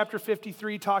 Isaiah chapter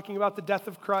 53 talking about the death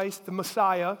of Christ, the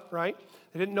Messiah, right?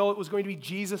 They didn't know it was going to be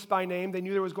Jesus by name. They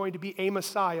knew there was going to be a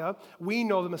Messiah. We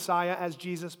know the Messiah as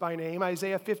Jesus by name.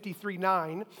 Isaiah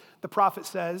 53:9, the prophet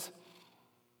says,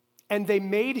 and they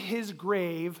made his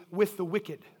grave with the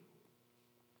wicked,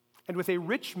 and with a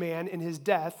rich man in his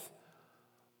death,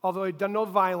 although he'd done no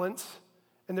violence,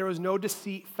 and there was no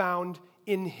deceit found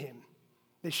in him.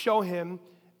 They show him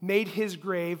made his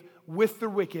grave with the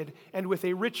wicked and with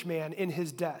a rich man in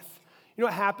his death. You know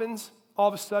what happens all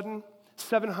of a sudden?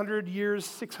 700 years,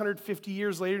 650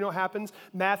 years later, you know what happens?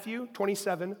 Matthew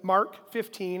 27, Mark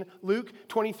 15, Luke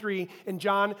 23, and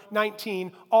John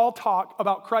 19 all talk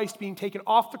about Christ being taken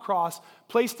off the cross,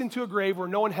 placed into a grave where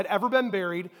no one had ever been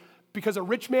buried because a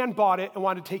rich man bought it and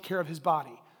wanted to take care of his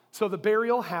body. So the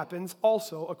burial happens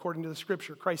also according to the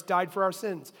scripture. Christ died for our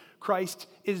sins. Christ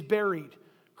is buried.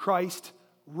 Christ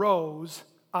rose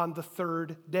on the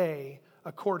third day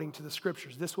according to the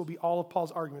scriptures. This will be all of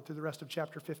Paul's argument through the rest of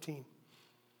chapter 15.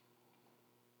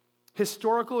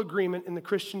 Historical agreement in the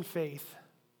Christian faith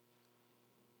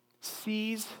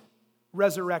sees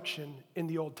resurrection in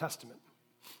the Old Testament.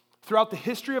 Throughout the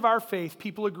history of our faith,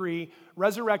 people agree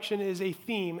resurrection is a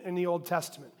theme in the Old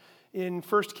Testament. In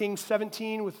 1 Kings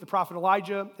 17 with the prophet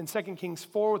Elijah and 2 Kings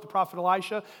 4 with the prophet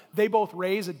Elisha, they both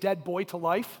raise a dead boy to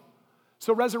life.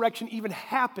 So resurrection even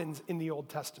happens in the Old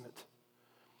Testament.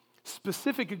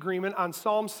 Specific agreement on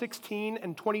Psalm 16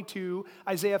 and 22,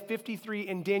 Isaiah 53,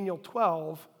 and Daniel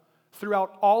 12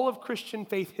 throughout all of Christian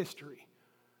faith history.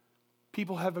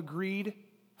 People have agreed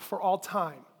for all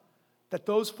time that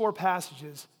those four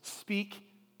passages speak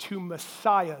to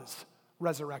Messiah's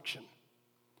resurrection.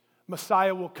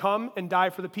 Messiah will come and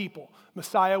die for the people.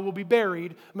 Messiah will be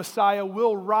buried. Messiah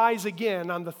will rise again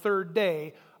on the third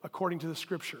day, according to the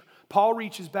scripture. Paul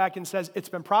reaches back and says, it's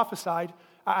been prophesied.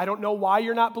 I don't know why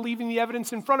you're not believing the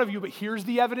evidence in front of you, but here's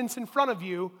the evidence in front of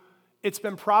you. It's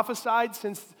been prophesied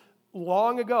since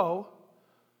long ago.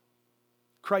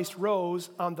 Christ rose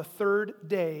on the third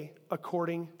day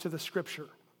according to the scripture.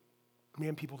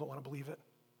 Man, people don't want to believe it.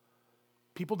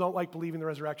 People don't like believing the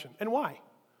resurrection. And why?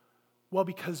 Well,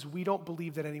 because we don't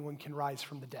believe that anyone can rise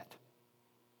from the dead.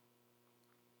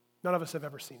 None of us have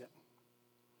ever seen it.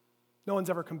 No one's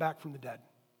ever come back from the dead.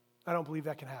 I don't believe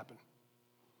that can happen.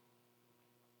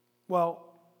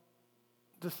 Well,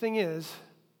 the thing is,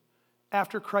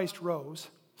 after Christ rose,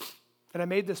 and I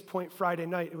made this point Friday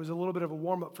night, it was a little bit of a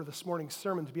warm-up for this morning's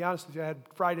sermon. To be honest with you, I had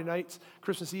Friday night's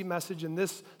Christmas Eve message and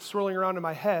this swirling around in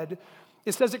my head.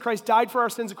 It says that Christ died for our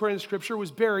sins according to the scripture,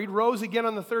 was buried, rose again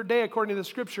on the third day according to the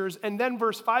scriptures, and then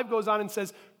verse 5 goes on and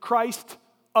says, Christ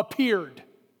appeared.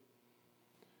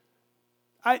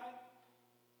 I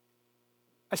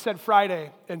said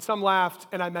Friday, and some laughed,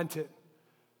 and I meant it.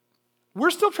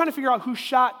 We're still trying to figure out who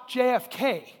shot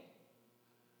JFK.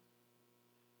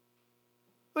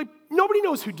 Like, nobody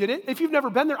knows who did it. If you've never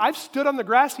been there, I've stood on the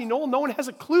grassy knoll. No one has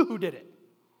a clue who did it.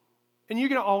 And you're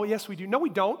going to, oh, yes, we do. No, we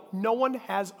don't. No one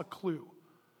has a clue. You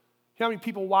know how many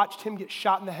people watched him get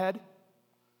shot in the head?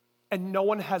 And no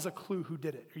one has a clue who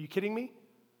did it. Are you kidding me?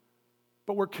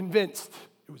 But we're convinced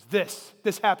it was this.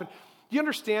 This happened. Do you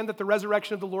understand that the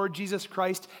resurrection of the Lord Jesus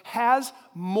Christ has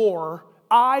more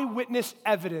eyewitness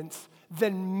evidence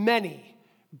than many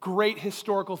great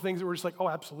historical things that we're just like, oh,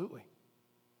 absolutely.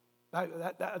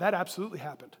 That absolutely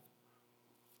happened.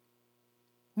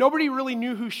 Nobody really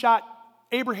knew who shot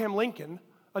Abraham Lincoln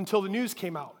until the news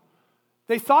came out.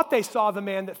 They thought they saw the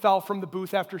man that fell from the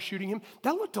booth after shooting him.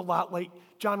 That looked a lot like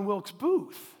John Wilkes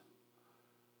Booth.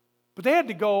 But they had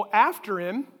to go after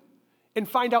him and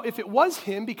find out if it was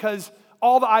him because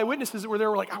all the eyewitnesses that were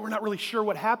there were like, oh, we're not really sure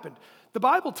what happened. The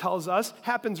Bible tells us,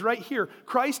 happens right here.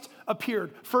 Christ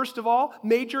appeared. First of all,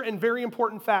 major and very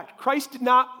important fact. Christ did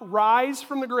not rise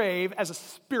from the grave as a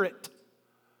spirit.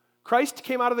 Christ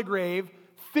came out of the grave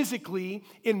physically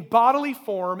in bodily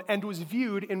form and was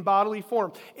viewed in bodily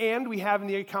form. And we have in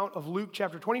the account of Luke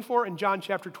chapter 24 and John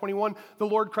chapter 21, the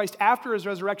Lord Christ after his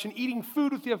resurrection eating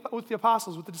food with the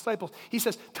apostles, with the disciples. He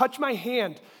says, touch my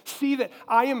hand, see that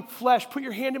I am flesh, put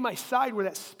your hand in my side where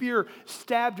that spear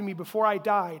stabbed me before I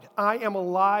died. I am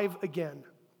alive again.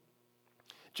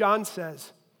 John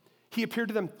says, he appeared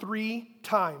to them 3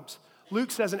 times.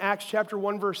 Luke says in Acts chapter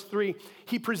 1 verse 3,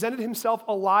 he presented himself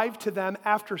alive to them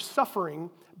after suffering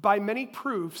by many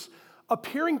proofs,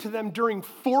 appearing to them during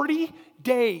 40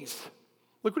 days.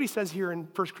 Look what he says here in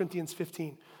 1 Corinthians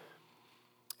 15.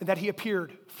 And that he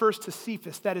appeared first to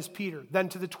Cephas, that is Peter, then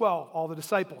to the 12, all the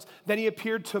disciples. Then he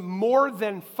appeared to more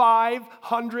than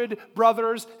 500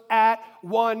 brothers at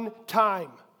one time.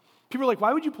 People are like,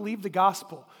 why would you believe the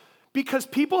gospel? Because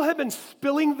people have been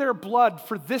spilling their blood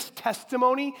for this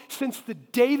testimony since the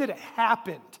day that it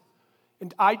happened.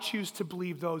 And I choose to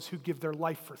believe those who give their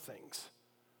life for things.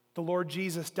 The Lord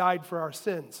Jesus died for our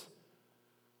sins.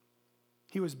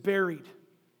 He was buried.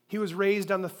 He was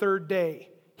raised on the third day.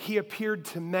 He appeared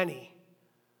to many.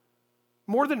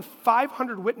 More than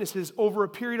 500 witnesses over a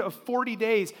period of 40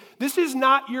 days. This is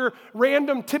not your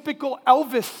random, typical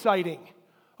Elvis sighting.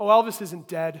 Oh, Elvis isn't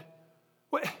dead.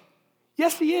 What?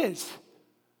 Yes, he is.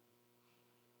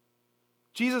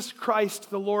 Jesus Christ,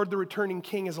 the Lord, the returning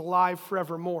King, is alive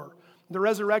forevermore. The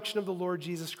resurrection of the Lord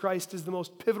Jesus Christ is the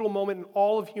most pivotal moment in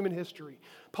all of human history.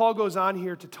 Paul goes on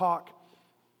here to talk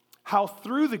how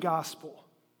through the gospel,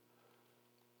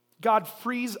 God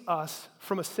frees us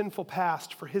from a sinful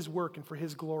past for his work and for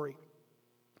his glory.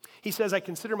 He says, I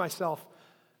consider myself,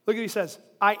 look at what he says,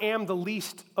 I am the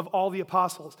least of all the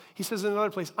apostles. He says in another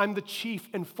place, I'm the chief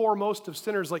and foremost of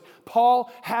sinners. Like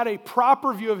Paul had a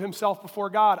proper view of himself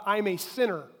before God. I am a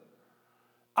sinner.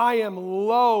 I am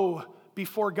low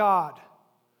before God.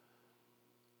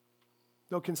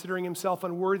 Though considering himself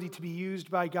unworthy to be used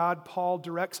by God, Paul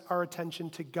directs our attention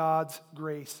to God's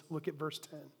grace. Look at verse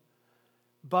 10.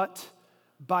 But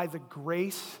by the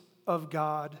grace of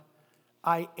God,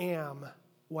 I am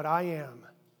what I am,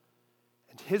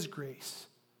 and his grace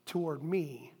toward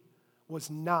me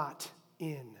was not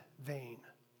in vain.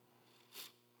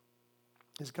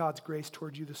 Is God's grace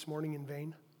toward you this morning in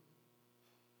vain?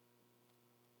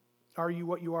 Are you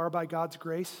what you are by God's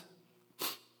grace?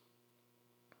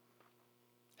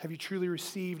 Have you truly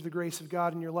received the grace of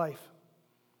God in your life?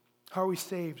 How are we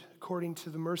saved? According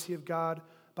to the mercy of God,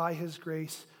 by his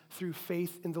grace, through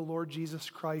faith in the Lord Jesus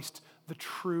Christ, the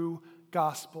true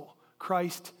gospel.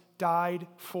 Christ died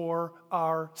for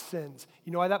our sins.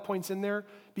 You know why that point's in there?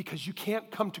 Because you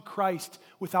can't come to Christ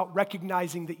without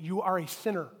recognizing that you are a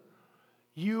sinner.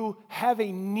 You have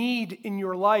a need in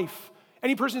your life.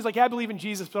 Any person who's like, yeah, I believe in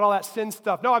Jesus, but all that sin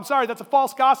stuff. No, I'm sorry, that's a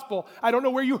false gospel. I don't know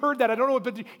where you heard that. I don't know,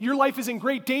 but your life is in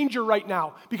great danger right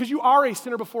now because you are a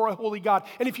sinner before a holy God.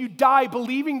 And if you die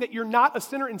believing that you're not a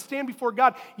sinner and stand before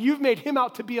God, you've made him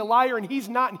out to be a liar, and he's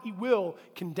not, and he will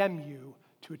condemn you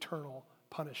to eternal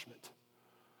punishment.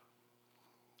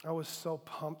 I was so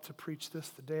pumped to preach this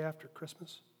the day after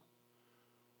Christmas.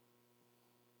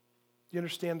 You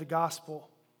understand the gospel?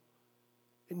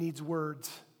 It needs words.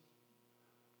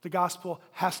 The gospel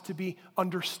has to be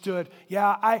understood.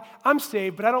 Yeah, I'm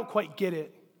saved, but I don't quite get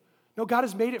it. No, God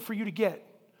has made it for you to get.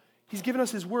 He's given us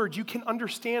his word. You can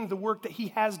understand the work that he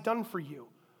has done for you.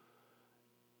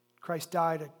 Christ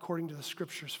died according to the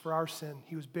scriptures for our sin.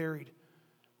 He was buried.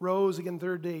 Rose again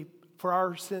third day for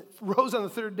our sin. Rose on the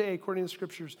third day according to the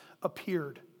scriptures.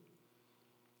 Appeared.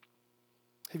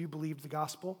 Have you believed the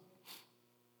gospel?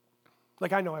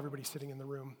 Like I know everybody sitting in the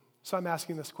room. So I'm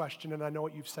asking this question and I know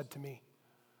what you've said to me.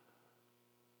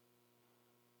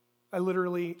 I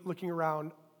literally, looking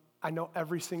around, I know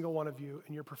every single one of you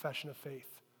in your profession of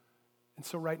faith. And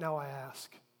so right now I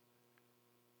ask,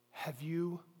 have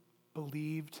you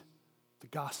believed the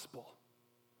gospel?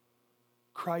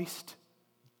 Christ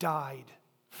died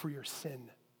for your sin.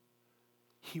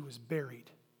 He was buried.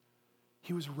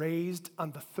 He was raised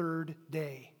on the third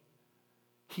day.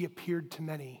 He appeared to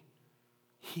many.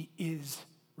 He is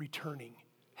returning.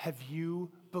 Have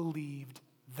you believed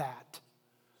that?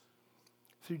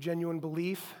 Through genuine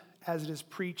belief, as it is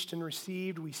preached and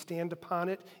received, we stand upon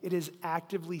it. It is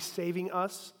actively saving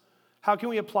us. How can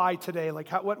we apply today? Like,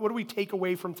 what do we take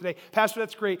away from today? Pastor,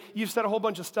 that's great. You've said a whole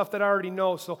bunch of stuff that I already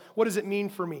know, so what does it mean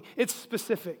for me? It's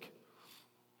specific.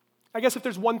 I guess if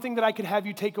there's one thing that I could have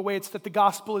you take away, it's that the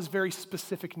gospel is very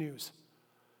specific news.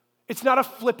 It's not a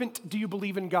flippant, do you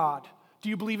believe in God? Do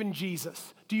you believe in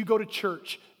Jesus? Do you go to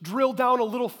church? Drill down a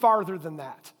little farther than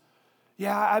that.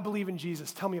 Yeah, I believe in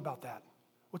Jesus. Tell me about that.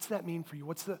 What's that mean for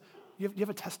you? You have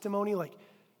a testimony? Like,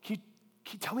 can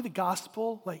you tell me the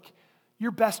gospel? Like,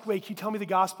 your best way, can you tell me the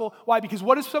gospel? Why? Because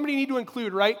what does somebody need to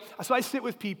include, right? So I sit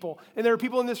with people, and there are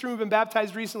people in this room who've been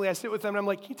baptized recently. I sit with them, and I'm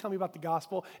like, can you tell me about the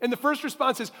gospel? And the first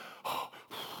response is, oh.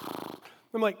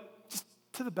 I'm like, just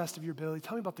to the best of your ability,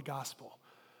 tell me about the gospel.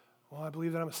 Well, I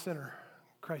believe that I'm a sinner.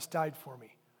 Christ died for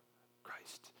me.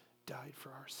 Christ died for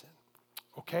our sin.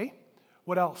 Okay,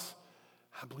 what else?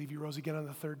 I believe he rose again on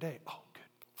the third day. Oh,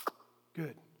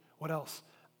 good. What else?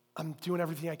 I'm doing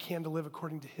everything I can to live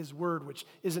according to his word, which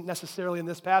isn't necessarily in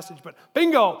this passage, but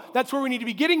bingo, that's where we need to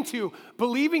be getting to.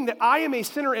 Believing that I am a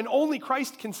sinner and only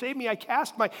Christ can save me, I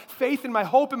cast my faith and my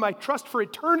hope and my trust for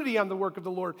eternity on the work of the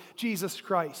Lord Jesus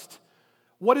Christ.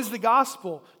 What is the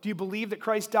gospel? Do you believe that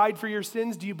Christ died for your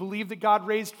sins? Do you believe that God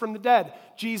raised from the dead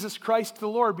Jesus Christ the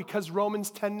Lord? Because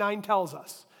Romans 10:9 tells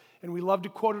us, and we love to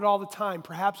quote it all the time,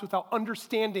 perhaps without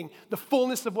understanding the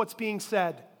fullness of what's being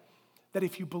said, that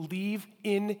if you believe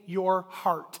in your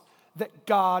heart that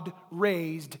God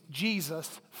raised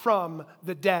Jesus from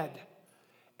the dead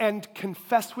and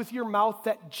confess with your mouth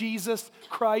that Jesus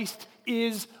Christ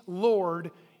is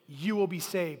Lord, you will be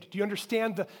saved. Do you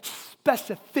understand the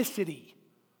specificity,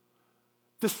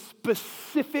 the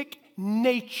specific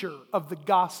nature of the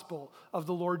gospel of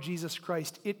the Lord Jesus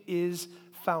Christ. It is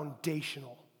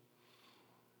foundational.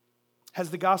 Has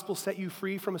the gospel set you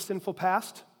free from a sinful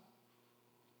past?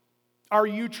 Are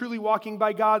you truly walking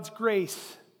by God's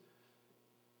grace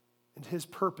and His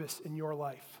purpose in your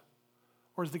life?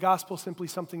 Or is the gospel simply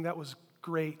something that was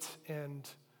great and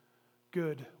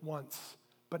good once,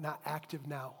 but not active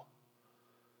now?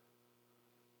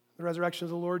 The resurrection of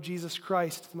the Lord Jesus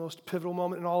Christ, the most pivotal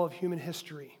moment in all of human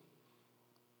history.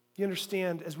 You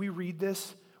understand, as we read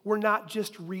this, we're not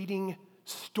just reading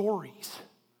stories.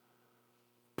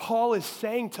 Paul is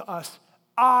saying to us,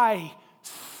 I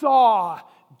saw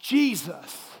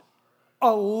Jesus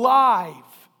alive.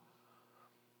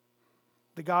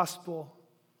 The gospel,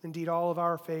 indeed all of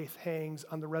our faith, hangs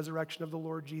on the resurrection of the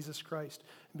Lord Jesus Christ.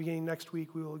 And beginning next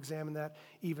week, we will examine that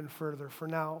even further. For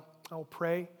now, I will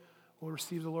pray. We'll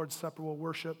receive the Lord's Supper. We'll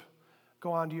worship.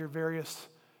 Go on to your various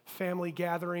family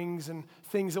gatherings and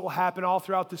things that will happen all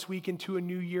throughout this week into a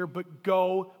new year. But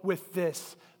go with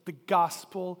this. The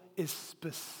gospel is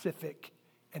specific,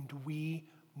 and we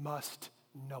must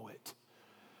know it.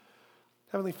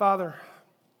 Heavenly Father,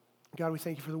 God, we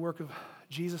thank you for the work of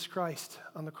Jesus Christ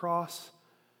on the cross,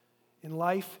 in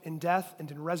life, in death, and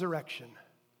in resurrection.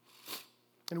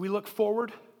 And we look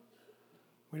forward.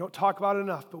 We don't talk about it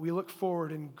enough, but we look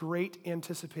forward in great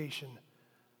anticipation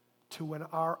to when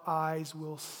our eyes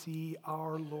will see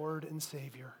our Lord and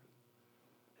Savior.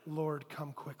 Lord,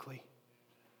 come quickly.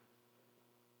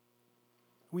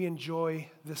 We enjoy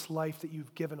this life that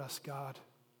you've given us, God.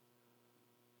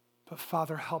 But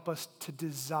Father, help us to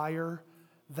desire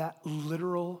that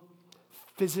literal,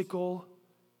 physical,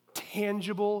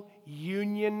 tangible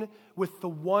union with the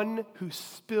one who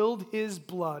spilled his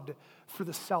blood for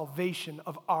the salvation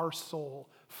of our soul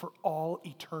for all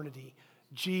eternity.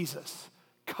 Jesus,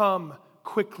 come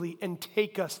quickly and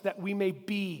take us that we may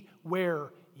be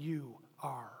where you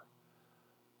are.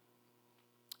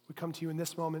 We come to you in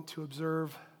this moment to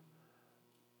observe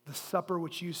the supper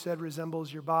which you said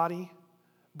resembles your body,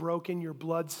 broken, your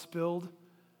blood spilled,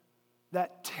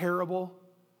 that terrible,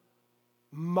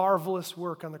 marvelous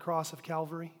work on the cross of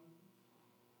Calvary.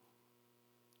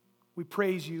 We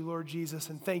praise you, Lord Jesus,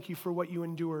 and thank you for what you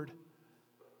endured.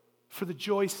 For the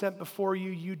joy set before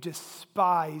you, you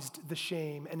despised the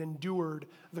shame and endured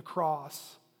the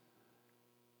cross.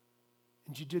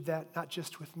 And you did that not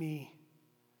just with me,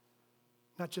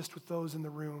 not just with those in the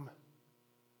room,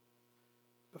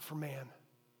 but for man.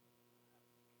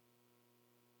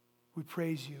 We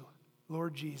praise you,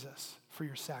 Lord Jesus, for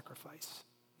your sacrifice.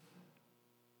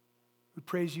 We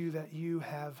praise you that you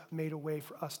have made a way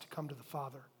for us to come to the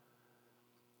Father.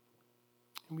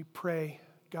 And we pray,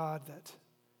 God, that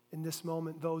in this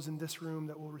moment, those in this room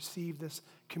that will receive this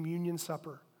communion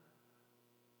supper,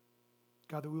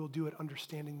 God, that we will do it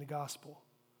understanding the gospel,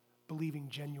 believing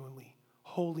genuinely,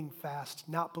 holding fast,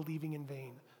 not believing in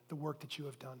vain the work that you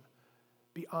have done.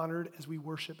 Be honored as we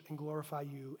worship and glorify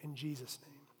you in Jesus'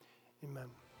 name. Amen.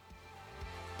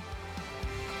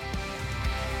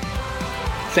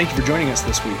 Thank you for joining us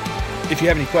this week. If you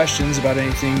have any questions about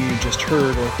anything you just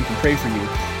heard or if we can pray for you,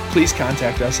 please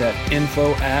contact us at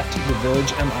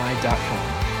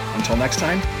info@thevillagemi.com. Until next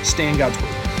time, stay in God's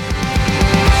Word.